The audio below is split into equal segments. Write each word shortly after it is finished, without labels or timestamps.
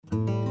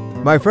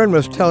My friend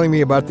was telling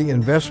me about the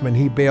investment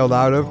he bailed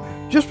out of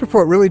just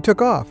before it really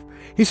took off.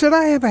 He said,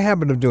 I have a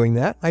habit of doing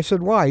that. I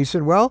said, why? He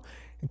said, well,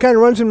 it kind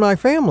of runs in my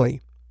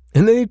family.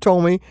 And then he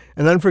told me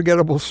an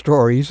unforgettable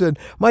story. He said,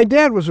 my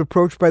dad was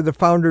approached by the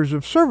founders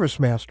of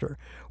ServiceMaster,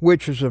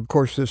 which is, of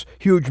course, this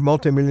huge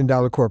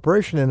multi-million-dollar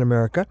corporation in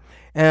America.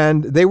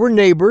 And they were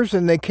neighbors,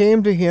 and they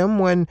came to him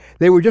when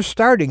they were just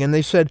starting. And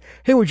they said,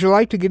 hey, would you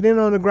like to get in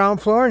on the ground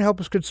floor and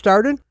help us get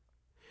started?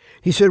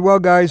 He said, well,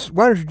 guys,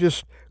 why don't you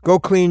just go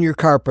clean your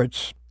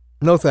carpets?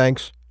 No,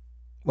 thanks.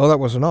 Well, that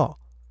wasn't all.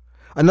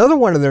 Another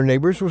one of their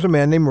neighbors was a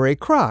man named Ray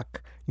Kroc.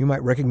 You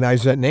might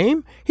recognize that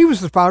name. He was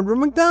the founder of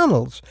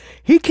McDonald's.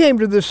 He came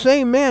to the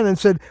same man and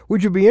said,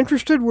 would you be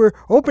interested? We're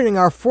opening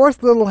our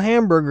fourth little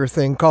hamburger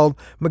thing called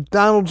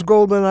McDonald's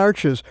Golden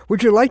Arches.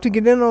 Would you like to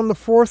get in on the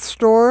fourth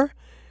store?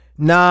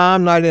 Nah,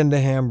 I'm not into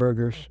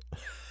hamburgers.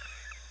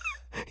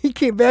 He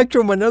came back to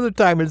him another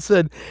time and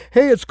said,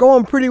 hey, it's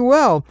going pretty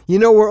well. You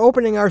know, we're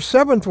opening our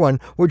seventh one.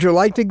 Would you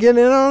like to get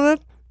in on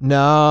it? No,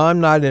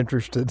 I'm not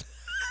interested.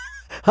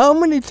 How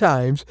many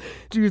times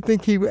do you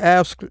think he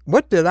asked,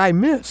 what did I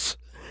miss?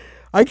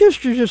 I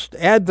guess you just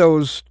add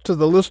those to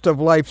the list of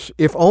life's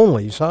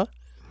if-onlys, huh?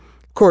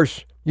 Of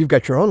course, you've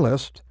got your own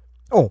list.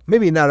 Oh,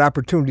 maybe not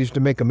opportunities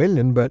to make $1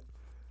 million, but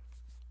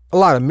a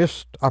lot of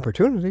missed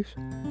opportunities.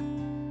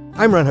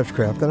 I'm Ron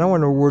Hutchcraft, and I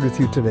want to word with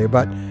you today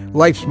about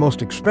life's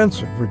most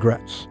expensive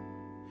regrets.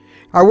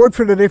 Our word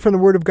for today from the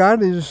Word of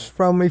God is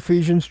from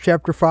Ephesians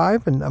chapter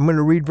 5, and I'm going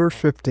to read verse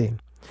 15.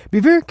 Be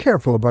very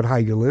careful about how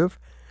you live,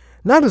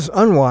 not as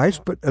unwise,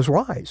 but as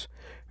wise,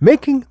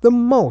 making the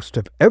most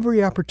of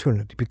every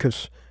opportunity,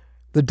 because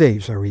the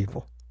days are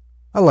evil.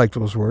 I like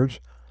those words.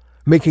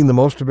 Making the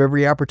most of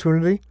every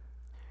opportunity.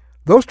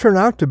 Those turn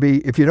out to be,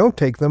 if you don't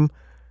take them,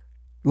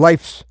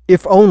 life's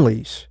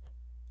if-onlys.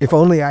 If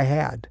only I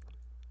had.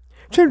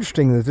 It's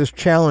interesting that this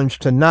challenge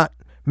to not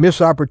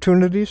miss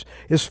opportunities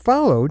is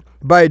followed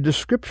by a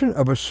description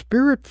of a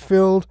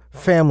spirit-filled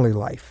family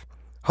life.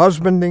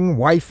 Husbanding,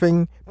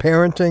 wifing,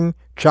 parenting,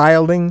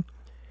 childing.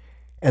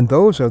 And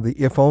those are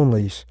the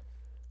if-onlys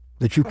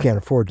that you can't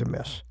afford to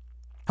miss.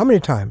 How many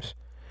times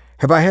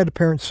have I had a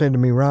parent say to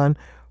me, Ron,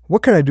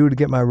 what can I do to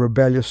get my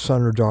rebellious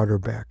son or daughter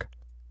back?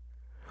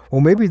 Well,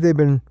 maybe they've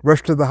been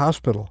rushed to the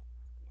hospital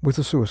with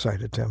a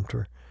suicide attempt,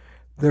 or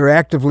they're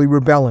actively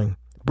rebelling,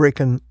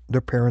 breaking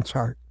their parents'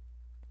 heart.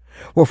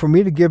 Well, for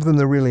me to give them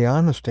the really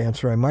honest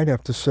answer, I might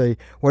have to say,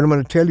 what I'm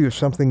going to tell you is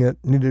something that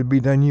needed to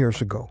be done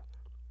years ago.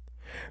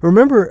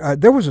 Remember,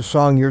 there was a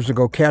song years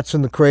ago, Cats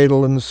in the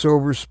Cradle and the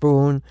Silver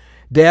Spoon.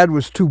 Dad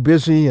was too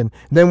busy, and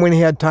then when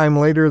he had time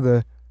later,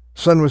 the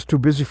son was too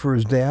busy for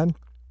his dad.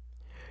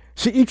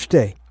 See, each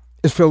day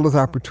is filled with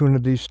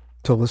opportunities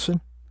to listen,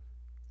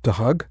 to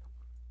hug,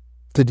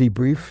 to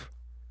debrief,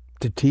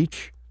 to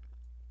teach,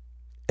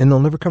 and they'll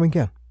never come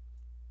again.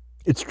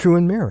 It's true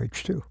in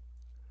marriage, too.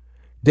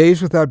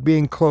 Days without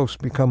being close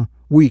become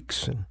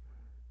weeks and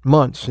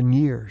months and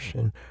years,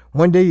 and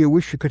one day you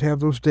wish you could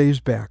have those days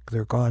back.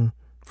 They're gone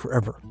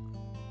forever.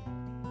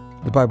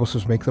 The Bible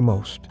says make the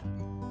most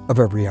of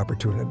every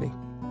opportunity.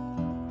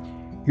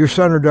 Your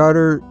son or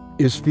daughter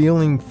is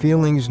feeling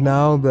feelings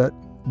now that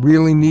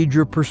really need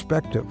your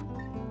perspective,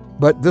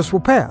 but this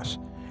will pass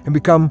and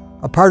become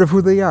a part of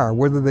who they are,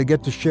 whether they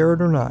get to share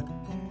it or not.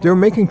 They're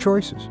making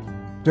choices.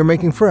 They're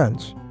making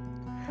friends.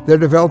 They're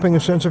developing a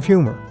sense of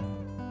humor.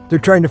 They're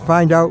trying to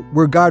find out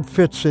where God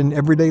fits in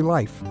everyday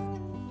life.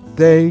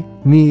 They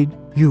need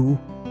you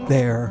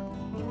there.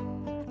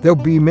 There'll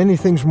be many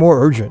things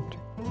more urgent,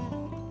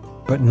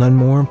 but none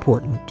more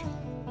important.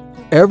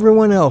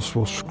 Everyone else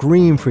will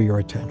scream for your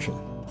attention.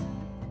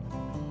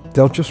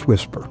 They'll just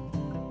whisper.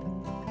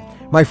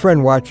 My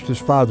friend watched his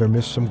father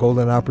miss some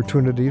golden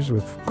opportunities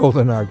with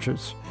golden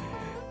arches,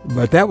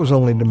 but that was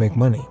only to make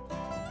money.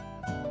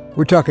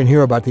 We're talking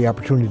here about the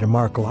opportunity to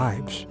mark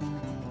lives.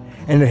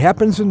 And it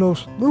happens in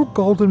those little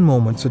golden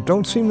moments that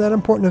don't seem that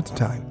important at the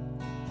time.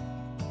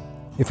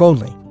 If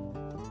only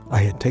I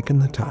had taken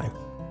the time.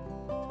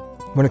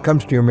 When it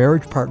comes to your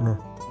marriage partner,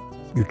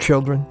 your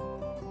children,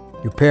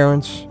 your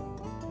parents,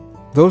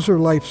 those are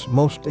life's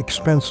most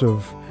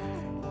expensive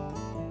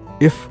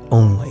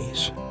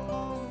if-onlys.